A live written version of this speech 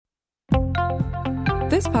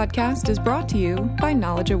This podcast is brought to you by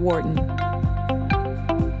Knowledge at Wharton.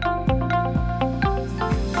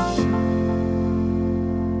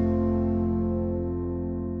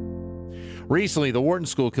 Recently, the Wharton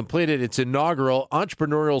School completed its inaugural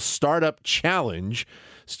Entrepreneurial Startup Challenge.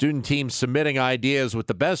 Student teams submitting ideas, with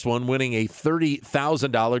the best one winning a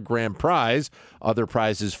 $30,000 grand prize. Other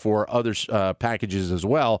prizes for other packages as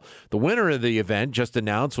well. The winner of the event, just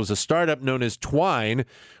announced, was a startup known as Twine,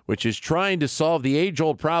 which is trying to solve the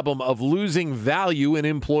age-old problem of losing value in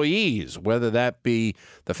employees, whether that be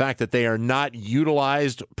the fact that they are not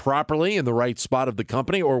utilized properly in the right spot of the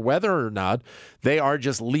company, or whether or not they are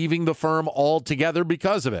just leaving the firm altogether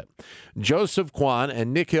because of it. Joseph Kwan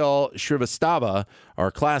and Nikhil Shrivastava are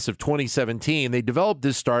class of 2017. They developed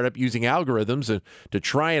this startup using algorithms to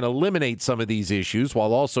try and eliminate some of these issues,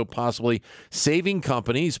 while also possibly saving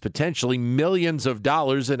companies potentially millions of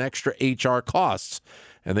dollars in extra HR costs.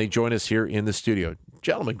 And they join us here in the studio.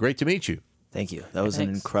 Gentlemen, great to meet you. Thank you. That was an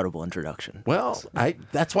incredible introduction. Well,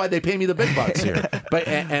 that's why they pay me the big bucks here.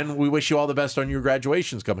 And we wish you all the best on your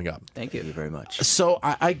graduations coming up. Thank you very much. So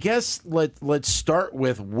I guess let's start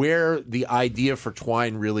with where the idea for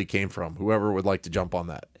Twine really came from. Whoever would like to jump on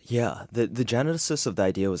that. Yeah, the genesis of the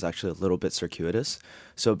idea was actually a little bit circuitous.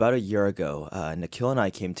 So about a year ago, Nikhil and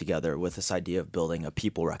I came together with this idea of building a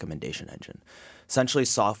people recommendation engine. Essentially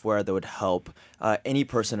software that would help any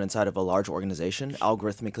person inside of a large organization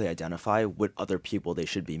algorithmically identify what other people they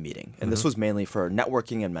should be meeting. And this was mainly for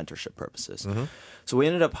networking and mentorship purposes. So we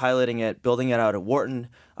ended up piloting it, building it out at Wharton,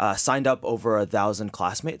 signed up over 1,000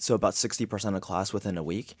 classmates, so about 60% of class within a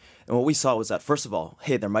week. And what we saw was that, first of all,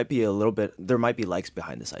 hey, there might be legs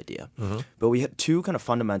behind this idea. But we had two kind of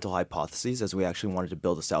fundamental hypotheses as we actually wanted to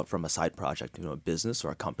build this out from a side project, a business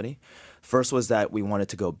or a company. First was that we wanted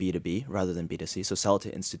to go B2B rather than B2C, so sell it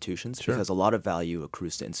to institutions, because a lot of value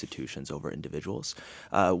accrues to institutions over individuals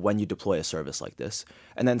when you deploy a service like this.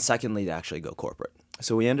 And then secondly, to actually go corporate.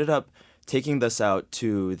 So we ended up taking this out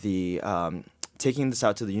to the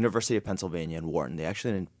University of Pennsylvania and Wharton. They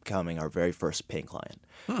actually ended up becoming our very first paying client.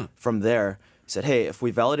 From there, we said, hey, if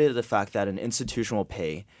we validated the fact that an institution will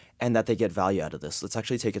pay and that they get value out of this, let's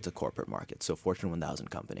actually take it to corporate markets, so Fortune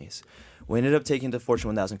 1000 companies. We ended up taking it to Fortune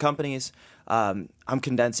 1000 companies. I'm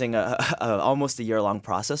condensing almost a year-long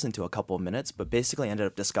process into a couple of minutes, but basically ended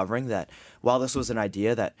up discovering that while this was an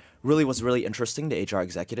idea that was really interesting to HR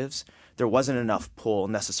executives, there wasn't enough pull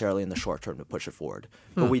necessarily in the short term to push it forward.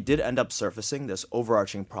 But we did end up surfacing this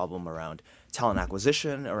overarching problem around talent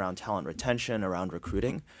acquisition, around talent retention, around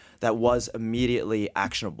recruiting, that was immediately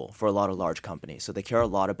actionable for a lot of large companies. So they care a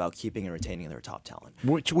lot about keeping and retaining their top talent.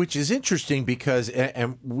 Which is interesting because,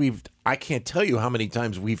 and I can't tell you how many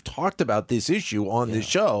times we've talked about this issue on this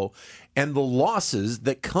show, and the losses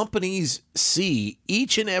that companies see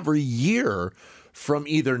each and every year from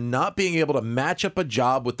either not being able to match up a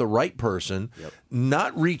job with the right person,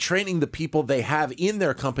 not retraining the people they have in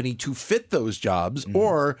their company to fit those jobs,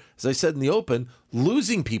 or, as I said in the open,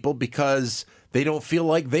 losing people because they don't feel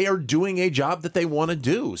like they are doing a job that they want to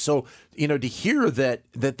do. So, to hear that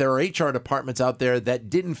there are HR departments out there that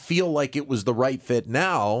didn't feel like it was the right fit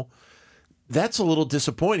now, that's a little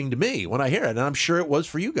disappointing to me when I hear it, and I'm sure it was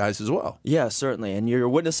for you guys as well. Yeah, certainly. And you're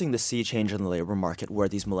witnessing the sea change in the labor market where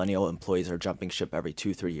these millennial employees are jumping ship every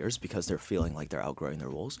 2-3 years because they're feeling like they're outgrowing their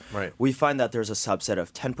roles. Right. We find that there's a subset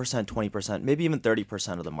of 10%, 20%, maybe even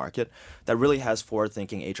 30% of the market that really has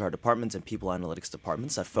forward-thinking HR departments and people analytics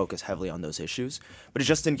departments that focus heavily on those issues, but it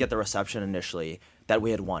just didn't get the reception initially that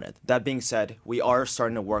we had wanted. That being said, we are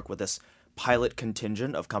starting to work with this pilot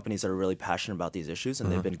contingent of companies that are really passionate about these issues, and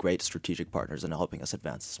they've been great strategic partners in helping us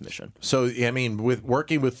advance this mission. So, with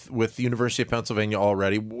working with the University of Pennsylvania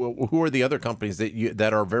already, who are the other companies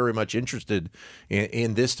that are very much interested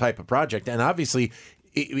in this type of project? And obviously,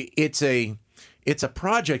 it's a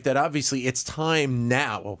project that obviously it's time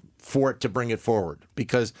now for it to bring it forward,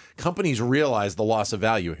 because companies realize the loss of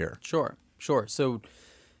value here. Sure. So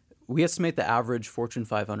we estimate the average Fortune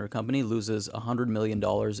 500 company loses $100 million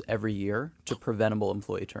every year to preventable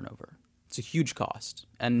employee turnover. It's a huge cost,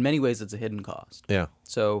 and in many ways it's a hidden cost. Yeah.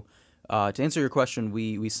 So to answer your question,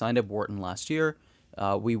 we signed up Wharton last year.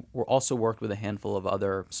 We were also worked with a handful of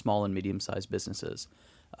other small and medium-sized businesses.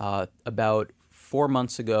 About 4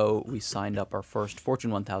 months ago, we signed up our first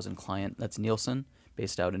Fortune 1000 client. That's Nielsen,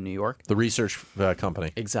 based out in New York. The research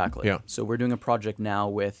company. Exactly. Yeah. So we're doing a project now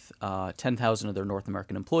with 10,000 of their North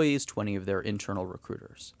American employees, 20 of their internal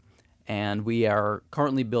recruiters. And we are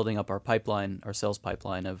currently building up our sales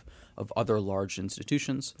pipeline of other large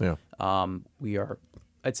institutions. Yeah. We are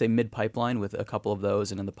I'd say mid-pipeline with a couple of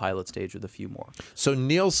those, and in the pilot stage with a few more. So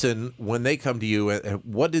Nielsen, when they come to you,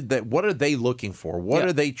 what are they looking for? What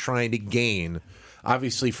are they trying to gain?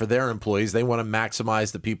 Obviously, for their employees, they want to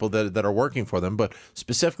maximize the people that are working for them. But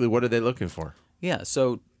specifically, what are they looking for? Yeah,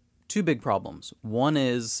 so two big problems. One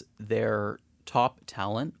is their top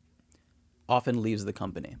talent often leaves the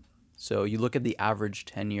company. So you look at the average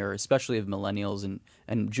tenure, especially of millennials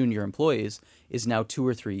and junior employees, is now 2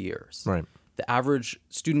 or 3 years. Right. The average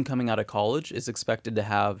student coming out of college is expected to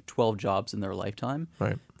have 12 jobs in their lifetime.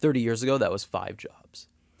 Right. 30 years ago, that was 5 jobs.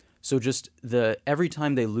 So just every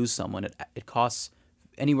time they lose someone, it costs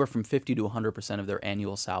anywhere from 50 to 100% of their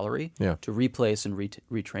annual salary to replace and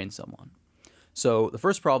retrain someone. So the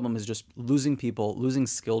first problem is just losing people, losing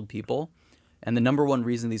skilled people. And the number one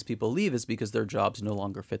reason these people leave is because their jobs no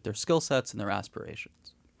longer fit their skill sets and their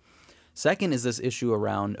aspirations. Second is this issue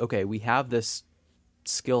around, okay, we have these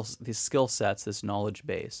skill sets, this knowledge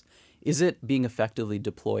base. Is it being effectively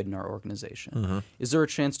deployed in our organization? Mm-hmm. Is there a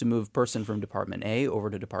chance to move person from Department A over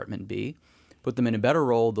to Department B, put them in a better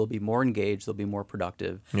role, they'll be more engaged, they'll be more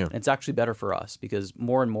productive. Yeah. And it's actually better for us because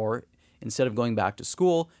more and more, instead of going back to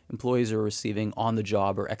school, employees are receiving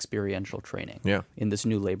on-the-job or experiential training in this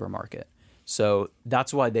new labor market. So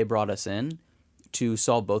that's why they brought us in to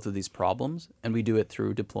solve both of these problems. And we do it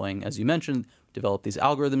through deploying, as you mentioned, develop these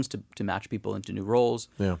algorithms to match people into new roles.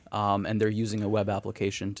 Yeah. And they're using a web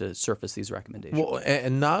application to surface these recommendations. Well,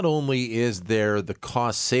 and not only is there the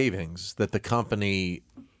cost savings that the company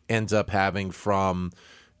ends up having from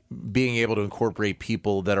being able to incorporate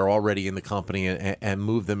people that are already in the company and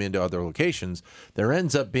move them into other locations, there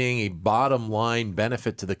ends up being a bottom line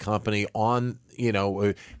benefit to the company on,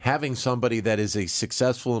 having somebody that is a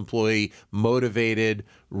successful employee, motivated,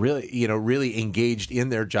 really engaged in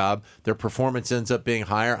their job. Their performance ends up being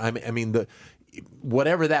higher.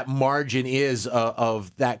 Whatever that margin is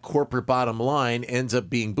of that corporate bottom line ends up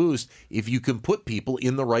being boosted if you can put people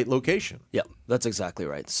in the right location. Yeah, that's exactly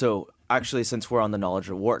right. So actually, since we're on the Knowledge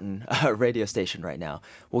at Wharton radio station right now,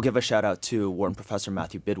 we'll give a shout out to Wharton professor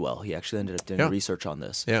Matthew Bidwell. He actually ended up doing research on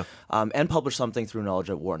this and published something through Knowledge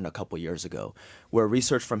at Wharton a couple years ago, where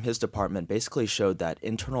research from his department basically showed that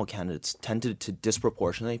internal candidates tended to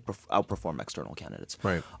disproportionately outperform external candidates.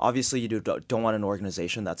 Right. Obviously, you don't want an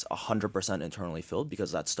organization that's 100% internally filled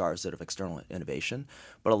because that starves it of external innovation.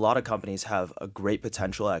 But a lot of companies have a great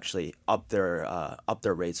potential to actually up their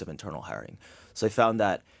rates of internal hiring. So they found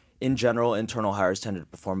that in general, internal hires tended to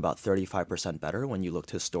perform about 35% better when you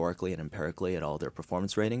looked historically and empirically at all their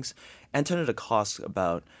performance ratings, and tended to cost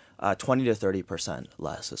about 20 to 30%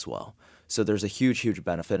 less as well. So there's a huge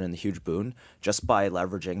benefit and a huge boon just by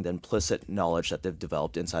leveraging the implicit knowledge that they've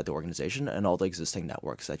developed inside the organization and all the existing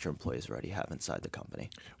networks that your employees already have inside the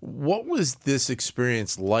company. What was this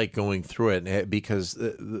experience like going through it? Because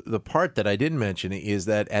the part that I didn't mention is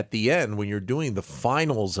that at the end, when you're doing the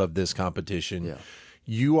finals of this competition,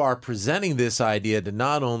 you are presenting this idea to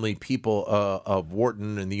not only people of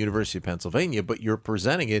Wharton and the University of Pennsylvania, but you're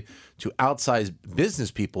presenting it to outside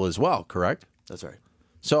business people as well, correct? That's right.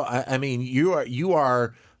 So, I mean, you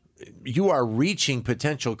are reaching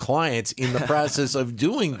potential clients in the process of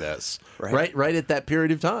doing this, right at that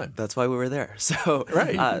period of time. That's why we were there. So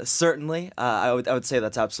certainly, I would say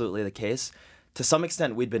that's absolutely the case. To some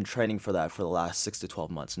extent, we'd been training for that for the last 6 to 12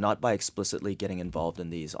 months, not by explicitly getting involved in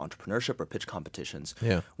these entrepreneurship or pitch competitions,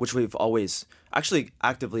 which we've always actually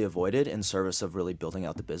actively avoided in service of really building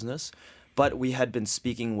out the business. But we had been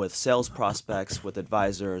speaking with sales prospects, with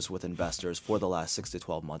advisors, with investors for the last 6 to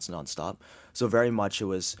 12 months nonstop. So very much it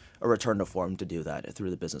was a return to form to do that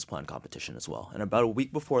through the business plan competition as well. And about a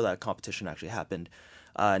week before that competition actually happened,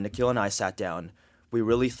 Nikhil and I sat down. We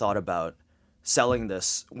really thought about selling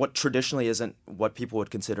this, what traditionally isn't what people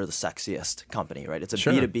would consider the sexiest company, right? It's a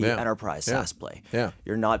B2B enterprise SaaS play. Yeah.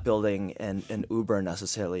 You're not building an Uber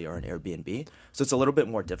necessarily or an Airbnb. So it's a little bit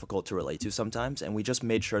more difficult to relate to sometimes. And we just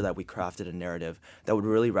made sure that we crafted a narrative that would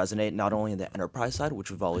really resonate not only in the enterprise side,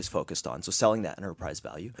 which we've always focused on, so selling that enterprise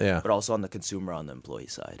value, but also on the consumer, on the employee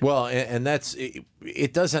side. Well, and that's,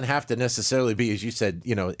 it doesn't have to necessarily be, as you said,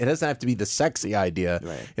 it doesn't have to be the sexy idea.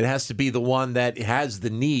 Right. It has to be the one that has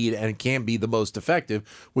the need and can be the most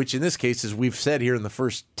effective, which in this case, as we've said here in the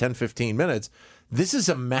first 10, 15 minutes, this is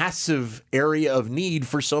a massive area of need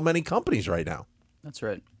for so many companies right now. That's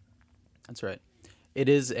right. That's right.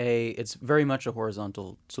 It's very much a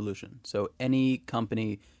horizontal solution. So any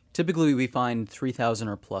company, typically we find 3,000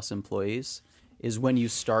 or plus employees is when you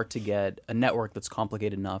start to get a network that's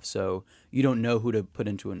complicated enough so you don't know who to put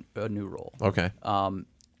into a new role. Okay.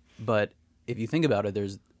 But if you think about it,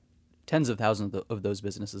 there's tens of thousands of those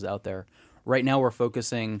businesses out there. Right now we're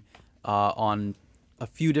focusing on a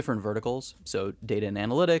few different verticals, so data and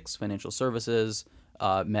analytics, financial services,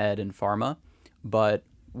 med, and pharma. But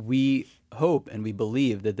we hope and we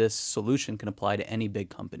believe that this solution can apply to any big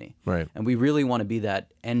company. Right. And we really want to be that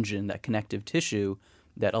engine, that connective tissue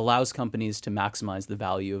that allows companies to maximize the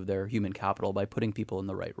value of their human capital by putting people in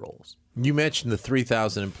the right roles. You mentioned the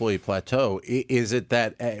 3,000 employee plateau. Is it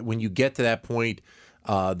that when you get to that point,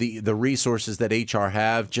 the resources that HR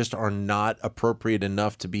have just are not appropriate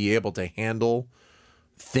enough to be able to handle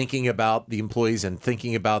thinking about the employees and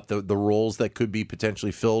thinking about the roles that could be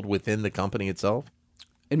potentially filled within the company itself?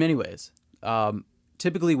 In many ways.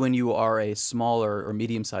 Typically, when you are a smaller or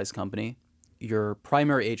medium-sized company, your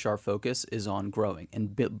primary HR focus is on growing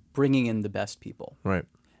and bringing in the best people Right.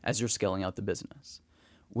 as you're scaling out the business.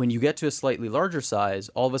 When you get to a slightly larger size,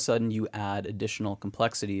 all of a sudden you add additional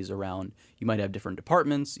complexities around. You might have different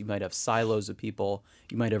departments, you might have silos of people,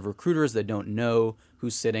 you might have recruiters that don't know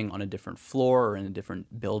who's sitting on a different floor or in a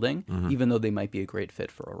different building, even though they might be a great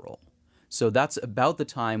fit for a role. So that's about the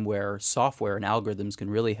time where software and algorithms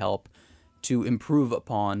can really help to improve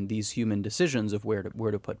upon these human decisions of where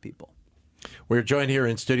to put people. We're joined here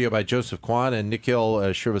in studio by Joseph Kwan and Nikhil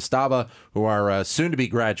Shrivastava, who are soon-to-be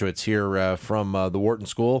graduates here from the Wharton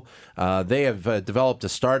School. They have developed a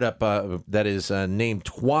startup that is named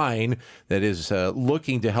Twine, that is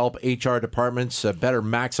looking to help HR departments better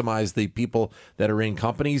maximize the people that are in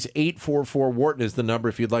companies. 844-WHARTON is the number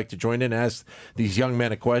if you'd like to join in and ask these young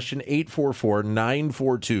men a question.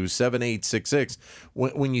 844-942-7866.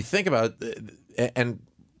 When you think about and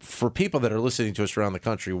for people that are listening to us around the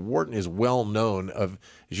country, Wharton is well known of,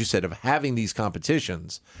 as you said, of having these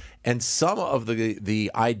competitions. And some of the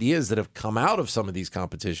ideas that have come out of some of these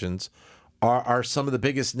competitions are some of the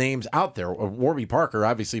biggest names out there. Warby Parker,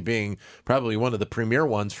 obviously, being probably one of the premier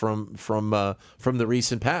ones from the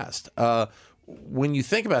recent past. When you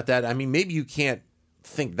think about that, I mean, maybe you can't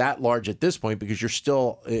think that large at this point because you're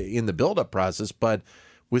still in the build-up process. But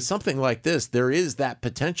with something like this, there is that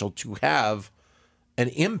potential to have an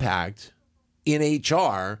impact in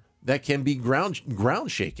HR that can be ground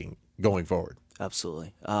shaking going forward.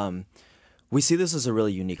 Absolutely. We see this as a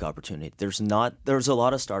really unique opportunity. There's a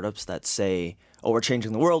lot of startups that say, oh, we're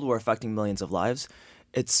changing the world, we're affecting millions of lives.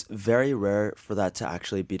 It's very rare for that to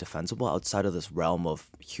actually be defensible outside of this realm of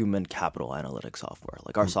human capital analytic software.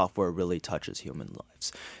 Like our software really touches human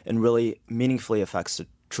lives and really meaningfully affects the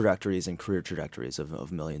trajectories and career trajectories of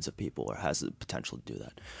millions of people, or has the potential to do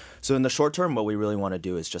that. So in the short term, what we really want to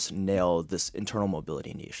do is just nail this internal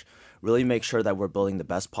mobility niche. Really make sure that we're building the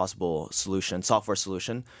best possible solution, software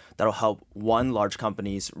solution, that'll help large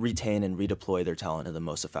companies retain and redeploy their talent in the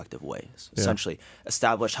most effective ways. Yeah. Essentially,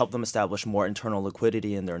 help them establish more internal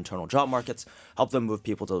liquidity in their internal job markets, help them move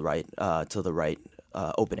people to the right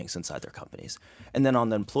openings inside their companies. And then on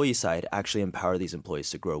the employee side, actually empower these employees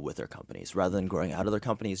to grow with their companies rather than growing out of their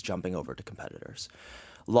companies, jumping over to competitors.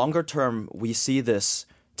 Longer term, we see this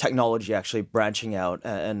technology actually branching out,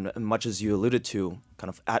 and much as you alluded to, kind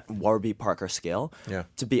of at Warby Parker scale,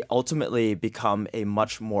 to be ultimately become a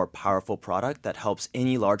much more powerful product that helps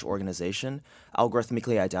any large organization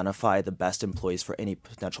algorithmically identify the best employees for any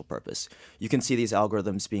potential purpose. You can see these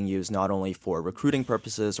algorithms being used not only for recruiting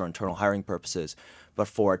purposes or internal hiring purposes, but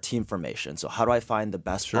for team formation. So how do I find the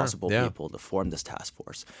best possible people to form this task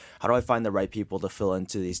force? How do I find the right people to fill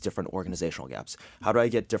into these different organizational gaps? How do I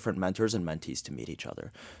get different mentors and mentees to meet each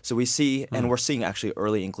other? So we see, and we're seeing actually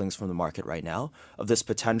early inklings from the market right now of this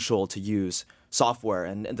potential to use software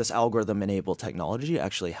and this algorithm-enabled technology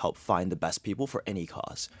actually help find the best people for any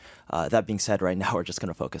cause. That being said, right now we're just going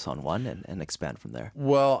to focus on one and expand from there.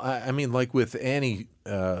 Well, I mean, like with any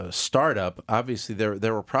startup, obviously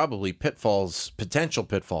there were probably potential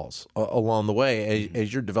pitfalls along the way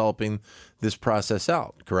as you're developing this process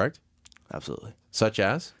out, correct? Absolutely. Such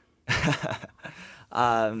as?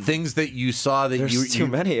 Things that you saw that there's too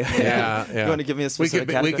many. Yeah. You want to give me a specific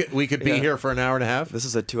category? We could be here for an hour and a half. This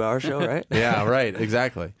is a 2-hour show, right? Yeah, right.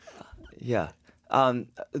 Exactly. Yeah.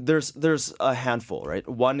 There's a handful, right?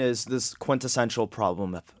 One is this quintessential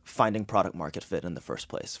problem of finding product market fit in the first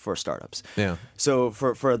place for startups. Yeah. So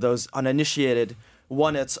for those uninitiated,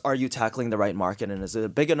 one, it's, are you tackling the right market, and is it a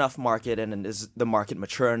big enough market, and is the market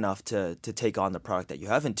mature enough to take on the product that you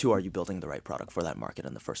have? And two, are you building the right product for that market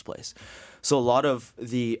in the first place? So a lot of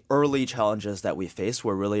the early challenges that we faced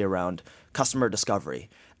were really around customer discovery.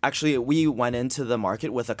 Actually, we went into the market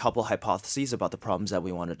with a couple hypotheses about the problems that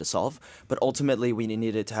we wanted to solve, but ultimately we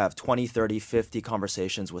needed to have 20, 30, 50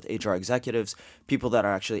 conversations with HR executives, people that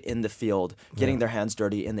are actually in the field, getting their hands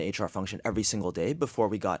dirty in the HR function every single day before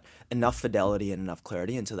we got enough fidelity and enough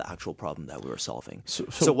clarity into the actual problem that we were solving.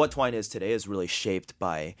 So what Twine is today is really shaped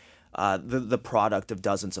by the product of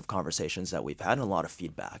dozens of conversations that we've had and a lot of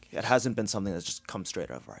feedback. It hasn't been something that's just come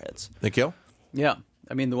straight out of our heads. Nikhil? Yeah.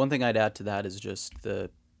 I mean, the one thing I'd add to that is just the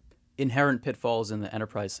inherent pitfalls in the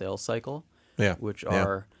enterprise sales cycle, which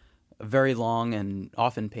are very long and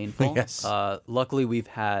often painful. Yes. Luckily, we've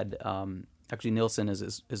had actually Nielsen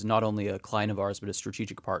is not only a client of ours, but a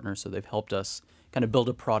strategic partner. So they've helped us kind of build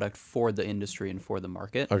a product for the industry and for the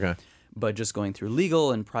market. Okay. But just going through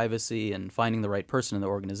legal and privacy and finding the right person in the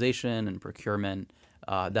organization and procurement,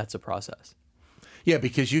 that's a process. Yeah,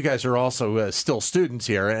 because you guys are also still students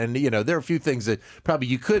here, and there are a few things that probably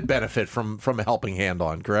you could benefit from a helping hand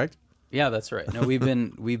on. Correct? Yeah, that's right. No, we've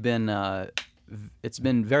been it's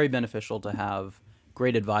been very beneficial to have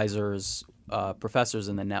great advisors, professors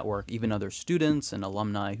in the network, even other students and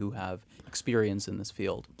alumni who have experience in this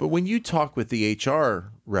field. But when you talk with the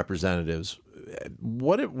HR representatives,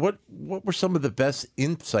 what were some of the best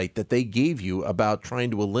insight that they gave you about trying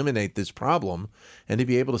to eliminate this problem and to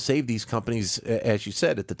be able to save these companies, as you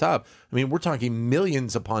said at the top? I mean, we're talking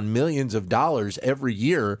millions upon millions of dollars every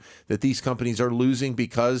year that these companies are losing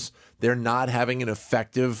because they're not having an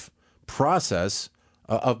effective process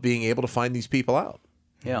of being able to find these people out.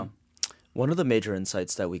 Yeah. One of the major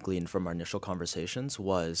insights that we gleaned from our initial conversations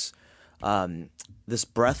was this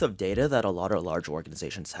breadth of data that a lot of large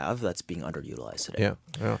organizations have that's being underutilized today.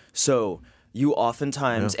 Yeah. So you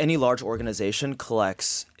oftentimes, any large organization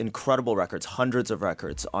collects incredible records, hundreds of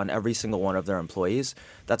records on every single one of their employees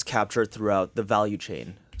that's captured throughout the value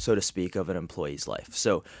chain, so to speak, of an employee's life.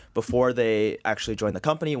 So before they actually join the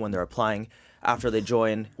company, when they're applying, after they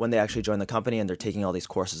join, when they actually join the company and they're taking all these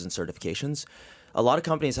courses and certifications, a lot of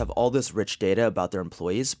companies have all this rich data about their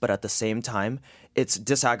employees, but at the same time, it's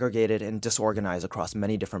disaggregated and disorganized across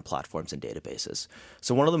many different platforms and databases.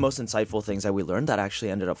 So one of the most insightful things that we learned that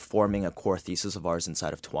actually ended up forming a core thesis of ours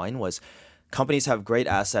inside of Twine was companies have great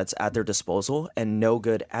assets at their disposal and no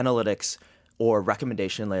good analytics or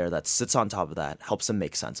recommendation layer that sits on top of that helps them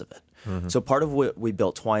make sense of it. Mm-hmm. So part of what we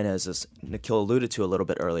built Twine as Nikhil alluded to a little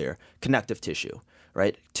bit earlier, connective tissue.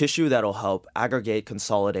 Right? Tissue that'll help aggregate,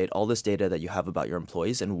 consolidate all this data that you have about your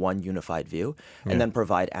employees in one unified view, and then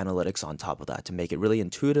provide analytics on top of that to make it really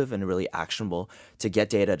intuitive and really actionable to get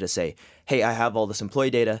data to say, hey, I have all this employee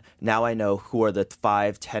data. Now I know who are the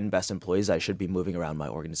 5, 10 best employees I should be moving around my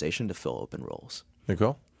organization to fill open roles.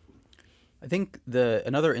 Nicole? I think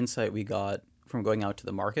another insight we got from going out to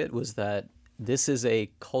the market was that this is a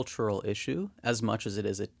cultural issue as much as it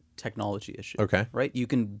is a technology issue. Okay. Right? You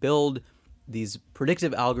can build these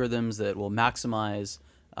predictive algorithms that will maximize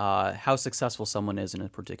how successful someone is in a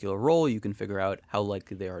particular role. You can figure out how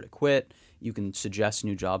likely they are to quit. You can suggest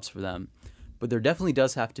new jobs for them. But there definitely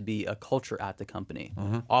does have to be a culture at the company.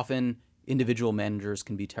 Mm-hmm. Often, individual managers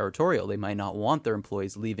can be territorial. They might not want their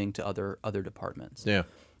employees leaving to other departments. Yeah.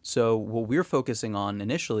 So what we're focusing on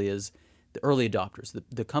initially is the early adopters,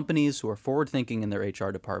 the companies who are forward-thinking in their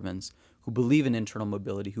HR departments, who believe in internal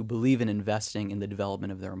mobility, who believe in investing in the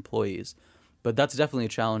development of their employees. But that's definitely a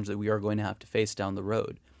challenge that we are going to have to face down the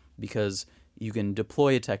road, because you can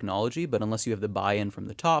deploy a technology, but unless you have the buy-in from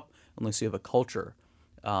the top, unless you have a culture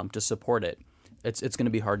to support it, it's going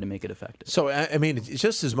to be hard to make it effective. So, I mean, it's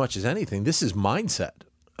just as much as anything, this is mindset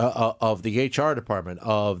of the HR department,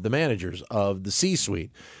 of the managers, of the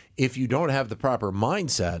C-suite. If you don't have the proper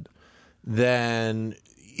mindset, then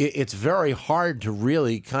it's very hard to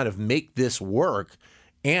really kind of make this work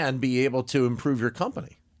and be able to improve your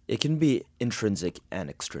company. It can be intrinsic and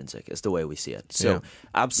extrinsic is the way we see it. So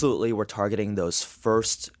absolutely, we're targeting those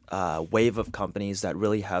first wave of companies that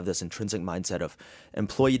really have this intrinsic mindset of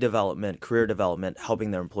employee development, career development,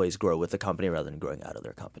 helping their employees grow with the company rather than growing out of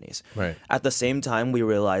their companies. Right. At the same time, we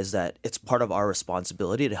realize that it's part of our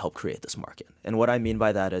responsibility to help create this market. And what I mean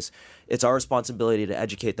by that is it's our responsibility to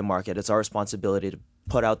educate the market. It's our responsibility to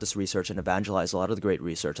put out this research and evangelize a lot of the great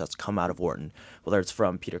research that's come out of Wharton, whether it's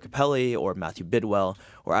from Peter Capelli or Matthew Bidwell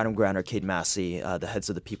or Adam Grant or Kate Massey, the heads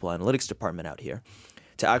of the people analytics department out here,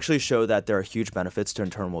 to actually show that there are huge benefits to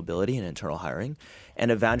internal mobility and internal hiring,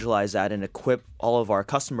 and evangelize that and equip all of our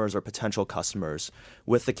customers or potential customers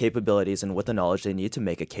with the capabilities and with the knowledge they need to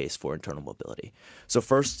make a case for internal mobility. So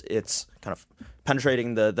first, it's kind of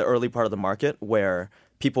penetrating the early part of the market where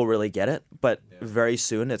people really get it, but very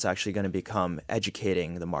soon it's actually going to become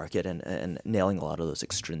educating the market and nailing a lot of those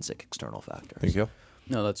extrinsic external factors. Thank you.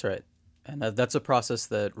 No, that's right. And that's a process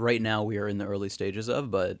that right now we are in the early stages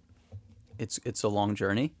of, but it's a long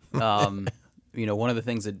journey. One of the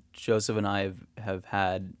things that Joseph and I have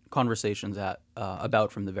had conversations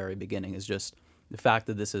about from the very beginning is just the fact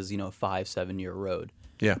that this is, a 5-7 year road.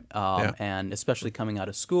 Yeah. And especially coming out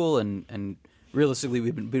of school and realistically,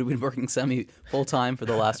 we've been working semi full time for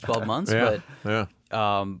the last 12 months,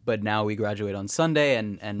 but now we graduate on Sunday,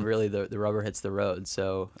 and really the rubber hits the road.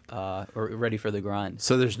 So we're ready for the grind.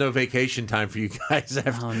 So there's no vacation time for you guys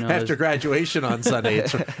after graduation on Sunday.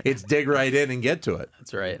 It's dig right in and get to it.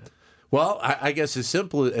 That's right. Well, I guess as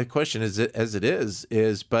simple a question as it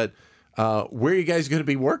is, but where are you guys going to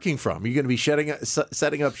be working from? Are you going to be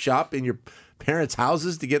setting up shop in your parents'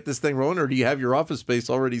 houses to get this thing rolling, or do you have your office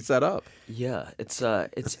space already set up? Yeah, it's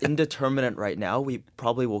indeterminate right now. We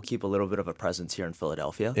probably will keep a little bit of a presence here in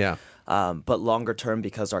Philadelphia. Yeah. But longer term,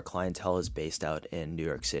 because our clientele is based out in New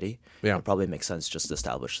York City, it probably makes sense just to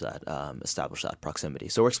establish that proximity.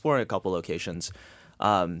 So we're exploring a couple locations.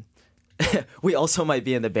 We also might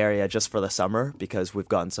be in the Bay Area just for the summer because we've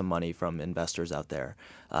gotten some money from investors out there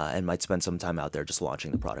and might spend some time out there just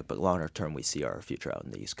launching the product. But longer term, we see our future out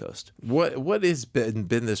in the East Coast. What has been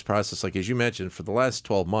this process like? As you mentioned, for the last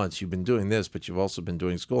 12 months, you've been doing this, but you've also been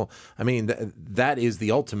doing school. I mean, that is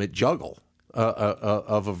the ultimate juggle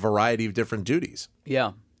of a variety of different duties.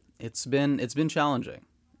 Yeah, it's been challenging.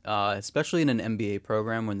 Especially in an MBA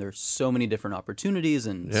program when there's so many different opportunities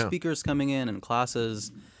and speakers coming in and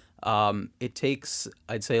classes. It takes,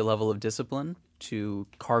 I'd say, a level of discipline to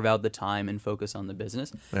carve out the time and focus on the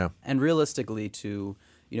business. Yeah. And realistically to,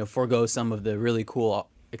 forego some of the really cool,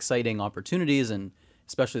 exciting opportunities and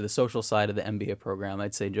especially the social side of the MBA program.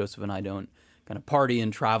 I'd say Joseph and I don't kind of party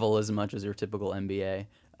and travel as much as your typical MBA.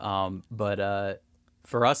 But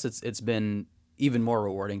for us, it's been even more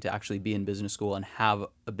rewarding to actually be in business school and have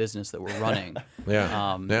a business that we're running.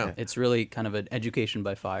 It's really kind of an education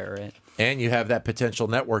by fire, right? And you have that potential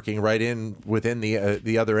networking right within the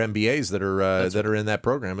other MBAs that are in that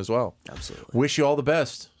program as well. Absolutely. Wish you all the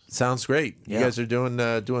best. Sounds great. You guys are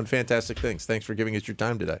doing fantastic things. Thanks for giving us your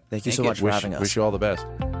time today. Thank you so much for having us. Wish you all the best.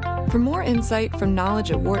 For more insight from Knowledge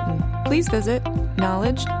at Wharton, please visit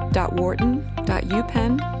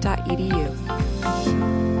knowledge.wharton.upenn.edu.